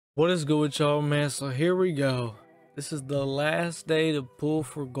What is good with y'all, man? So here we go. This is the last day to pull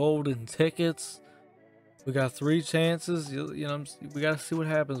for golden tickets. We got 3 chances. We gotta see what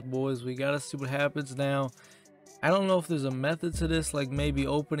happens, boys. We gotta see what happens now. I don't know if there's a method to this, like maybe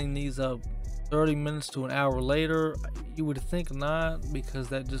opening these up 30 minutes to an hour later. You would think not, because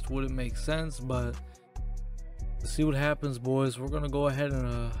that just wouldn't make sense. But let's see what happens, boys. We're gonna go ahead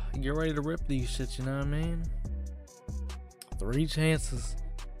and get ready to rip these shit. You know what I mean? 3 chances.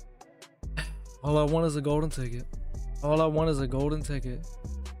 All I want is a golden ticket. All I want is a golden ticket.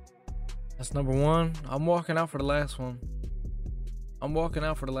 That's number 1. I'm walking out for the last one. I'm walking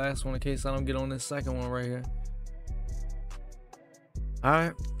out for the last one in case I don't get on this second one right here.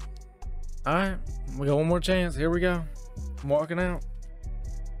 Alright. Alright. We got one more chance. Here we go. I'm walking out.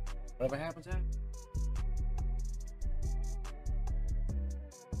 Whatever happens, happens.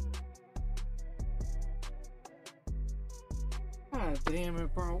 God damn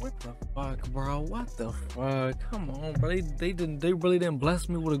it, bro. What the fuck, bro? What the fuck? Come on, bro. They really didn't bless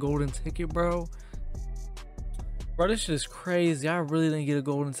me with a golden ticket, bro. Bro, this shit is crazy. I really didn't get a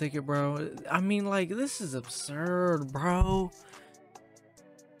golden ticket, bro. I mean, like, this is absurd, bro.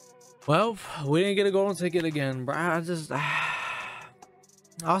 Well, we didn't get a golden ticket again, bro.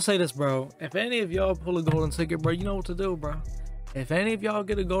 I'll say this, bro. If any of y'all pull a golden ticket, bro, you know what to do, bro. If any of y'all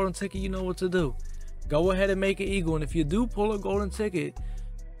get a golden ticket, you know what to do. Go ahead and make it eagle. And if you do pull a golden ticket,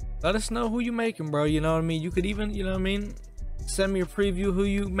 let us know who you making, bro. You know what I mean? You could even, you know what I mean, send me a preview who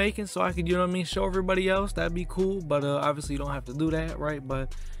you making so I could, you know what I mean, show everybody else. That'd be cool. But obviously you don't have to do that, right?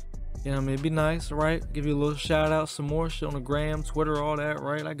 But you know what I mean, it'd be nice, right? Give you a little shout out, some more shit on the gram, Twitter, all that,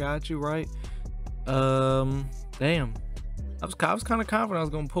 right? I got you, right? Damn. I was kind of confident I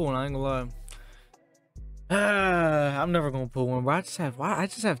was gonna pull one, I ain't gonna lie. I'm never gonna pull one, bro. I just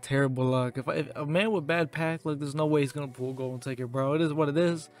have terrible luck. If a man with bad pack luck, there's no way he's gonna pull a golden ticket, bro. It is what it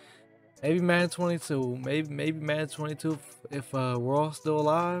is. Maybe Madden 22, maybe Madden 22 if we're all still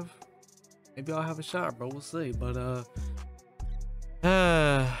alive. Maybe I'll have a shot, bro. We'll see. But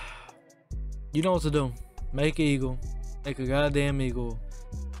you know what to do. Make an eagle. Make a goddamn eagle.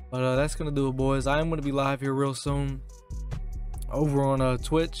 But that's gonna do it, boys. I am gonna be live here real soon over on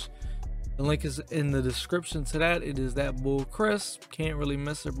Twitch. The link is in the description to that. It is That Bull Chris. Can't really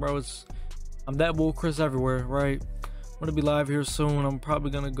miss it, bro. I'm That Bull Chris everywhere, right? I'm gonna be live here soon. I'm probably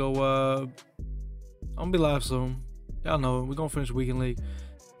gonna go I'm gonna be live soon. Y'all know we're gonna finish Weekend League.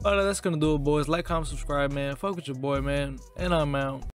 But that's gonna do it, boys. Like, comment, subscribe, man. Fuck with your boy, man. And I'm out.